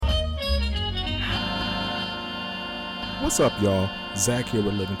What's up, y'all? Zach here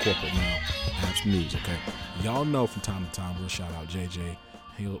with Living Corporate Now. Apps News, okay? Y'all know from time to time we'll shout out JJ.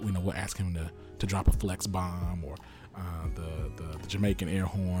 We'll ask him to drop a flex bomb or the Jamaican air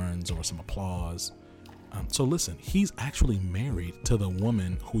horns or some applause. So listen, he's actually married to the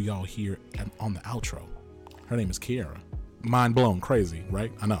woman who y'all hear on the outro. Her name is Kiara. Mind blown, crazy,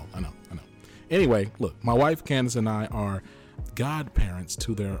 right? I know. Anyway, look, my wife Candace and I are godparents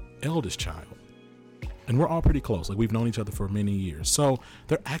to their eldest child. And we're all pretty close. Like, we've known each other for many years. So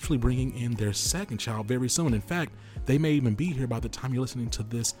they're actually bringing in their second child very soon. In fact, they may even be here by the time you're listening to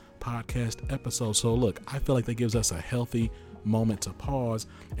this podcast episode. So look, I feel like that gives us a healthy moment to pause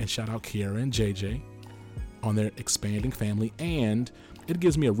and shout out Kiara and JJ on their expanding family. And it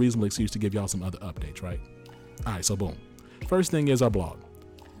gives me a reasonable excuse to give y'all some other updates, right? All right, so boom. First thing is our blog.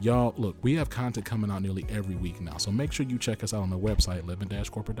 Y'all, look, we have content coming out nearly every week now, so make sure you check us out on the website,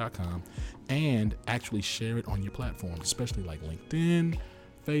 living-corporate.com, and actually share it on your platforms, especially like LinkedIn,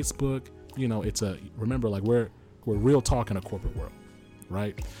 Facebook. You know, remember, like, we're real talk in a corporate world,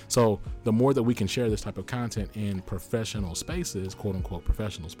 right? So the more that we can share this type of content in professional spaces, quote unquote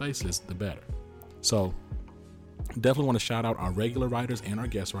professional spaces, the better. So definitely want to shout out our regular writers and our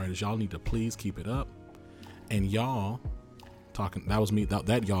guest writers. Y'all need to please keep it up. And y'all, that was me.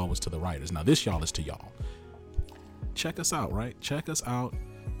 That y'all was to the writers. Now this y'all is to y'all. Check us out, right? Check us out.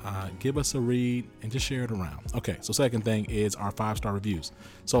 Give us a read and just share it around. Okay, so second thing is our 5-star reviews.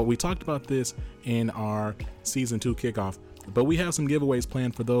 So we talked about this in our season 2 kickoff, but we have some giveaways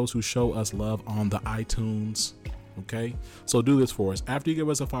planned for those who show us love on the iTunes. Okay, so do this for us. After you give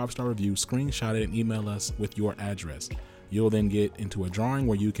us a 5-star review, screenshot it and email us with your address. You'll then get into a drawing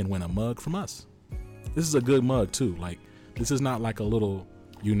where you can win a mug from us. This is a good mug too. Like, this is not like a little,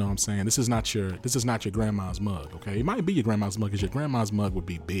 you know what I'm saying? This is not your grandma's mug, okay? It might be your grandma's mug, because your grandma's mug would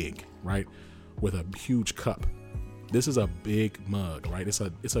be big, right? With a huge cup. This is a big mug, right? It's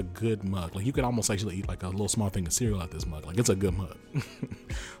a good mug. Like, you could almost actually eat like a little small thing of cereal out this mug. Like, it's a good mug.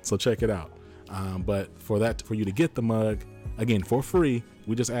 So check it out. But for you to get the mug, again, for free,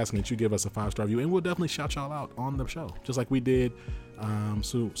 we're just asking that you give us a 5-star review, and we'll definitely shout y'all out on the show, just like we did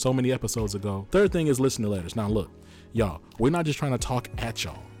so many episodes ago. Third thing is listener letters. Now look, y'all, we're not just trying to talk at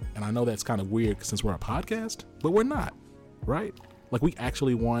y'all, and I know that's kind of weird since we're a podcast, but we're not, right? Like, we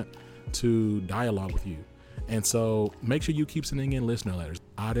actually want to dialogue with you, and so make sure you keep sending in listener letters.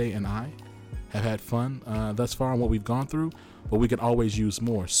 Ade and I have had fun thus far on what we've gone through, but we could always use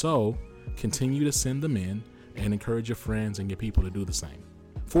more. So continue to send them in and encourage your friends and your people to do the same.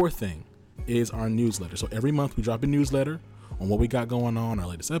 Fourth thing is our newsletter. So every month we drop a newsletter on what we got going on, our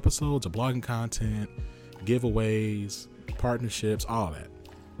latest episodes, our blogging content, giveaways, partnerships, all that.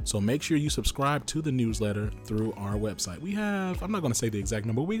 So make sure you subscribe to the newsletter through our website. We have, I'm not going to say the exact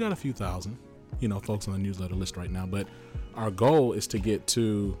number, we got a few thousand, folks on the newsletter list right now, but our goal is to get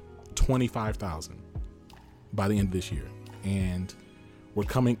to 25,000 by the end of this year. And we're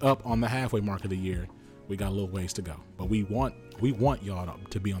coming up on the halfway mark of the year. We got a little ways to go, but we want y'all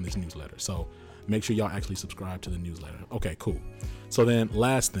to be on this newsletter. So make sure y'all actually subscribe to the newsletter. Okay, cool. So then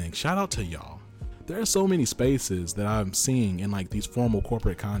last thing, shout out to y'all. There are so many spaces that I'm seeing in like these formal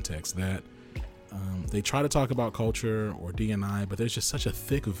corporate contexts that they try to talk about culture or D&I, but there's just such a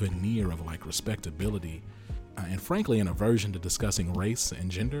thick veneer of like respectability and frankly an aversion to discussing race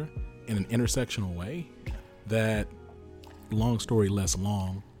and gender in an intersectional way that, long story less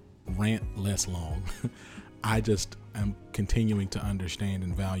long, rant less long, I just am continuing to understand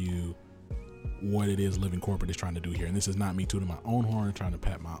and value what it is Living Corporate is trying to do here. And this is not me tooting my own horn, trying to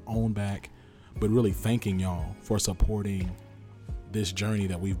pat my own back, but really thanking y'all for supporting this journey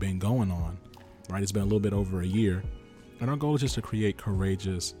that we've been going on, right? It's been a little bit over a year. And our goal is just to create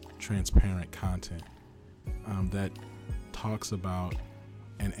courageous, transparent content that talks about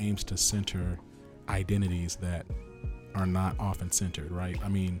and aims to center identities that are not often centered, right? I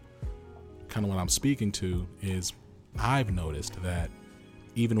mean, kind of what I'm speaking to is I've noticed that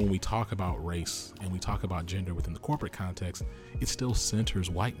even when we talk about race and we talk about gender within the corporate context, it still centers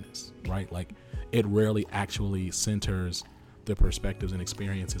whiteness, right? Like, it rarely actually centers the perspectives and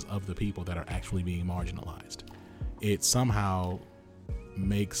experiences of the people that are actually being marginalized. It somehow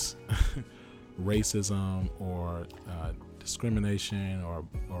makes racism or discrimination or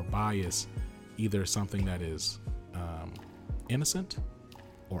bias either something that is innocent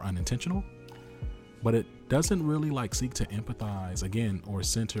or unintentional, but it doesn't really like seek to empathize again or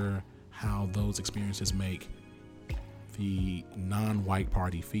center how those experiences make the non-white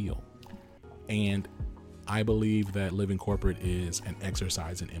party feel. And I believe that Living Corporate is an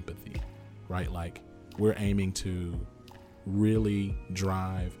exercise in empathy, right? Like, we're aiming to really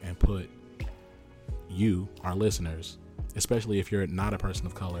drive and put you, our listeners, especially if you're not a person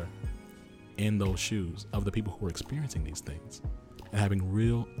of color, in those shoes of the people who are experiencing these things, and having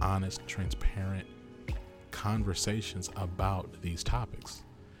real, honest, transparent conversations about these topics.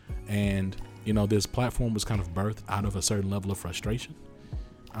 And, you know, this platform was kind of birthed out of a certain level of frustration.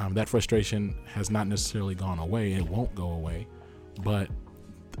 That frustration has not necessarily gone away. It won't go away, but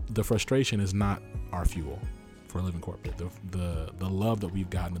the frustration is not our fuel for Living Corporate. The love that we've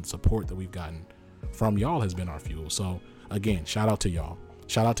gotten and the support that we've gotten from y'all has been our fuel. So again, shout out to y'all.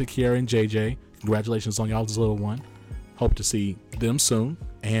 Shout out to Kiara and JJ. Congratulations on y'all's little one. Hope to see them soon.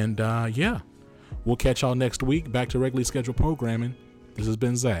 And yeah, we'll catch y'all next week. Back to regularly scheduled programming. This has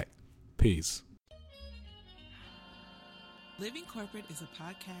been Zach. Peace. Living Corporate is a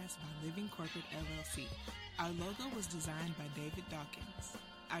podcast by Living Corporate LLC. Our logo was designed by David Dawkins.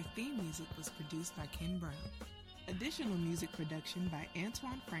 Our theme music was produced by Ken Brown. Additional music production by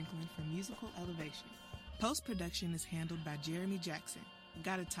Antoine Franklin for Musical Elevation. Post-production is handled by Jeremy Jackson.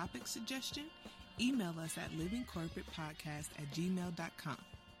 Got a topic suggestion? Email us at livingcorporatepodcast@gmail.com.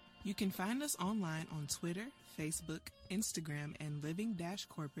 You can find us online on Twitter, Facebook, Instagram, and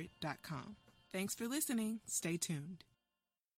living-corporate.com. Thanks for listening. Stay tuned.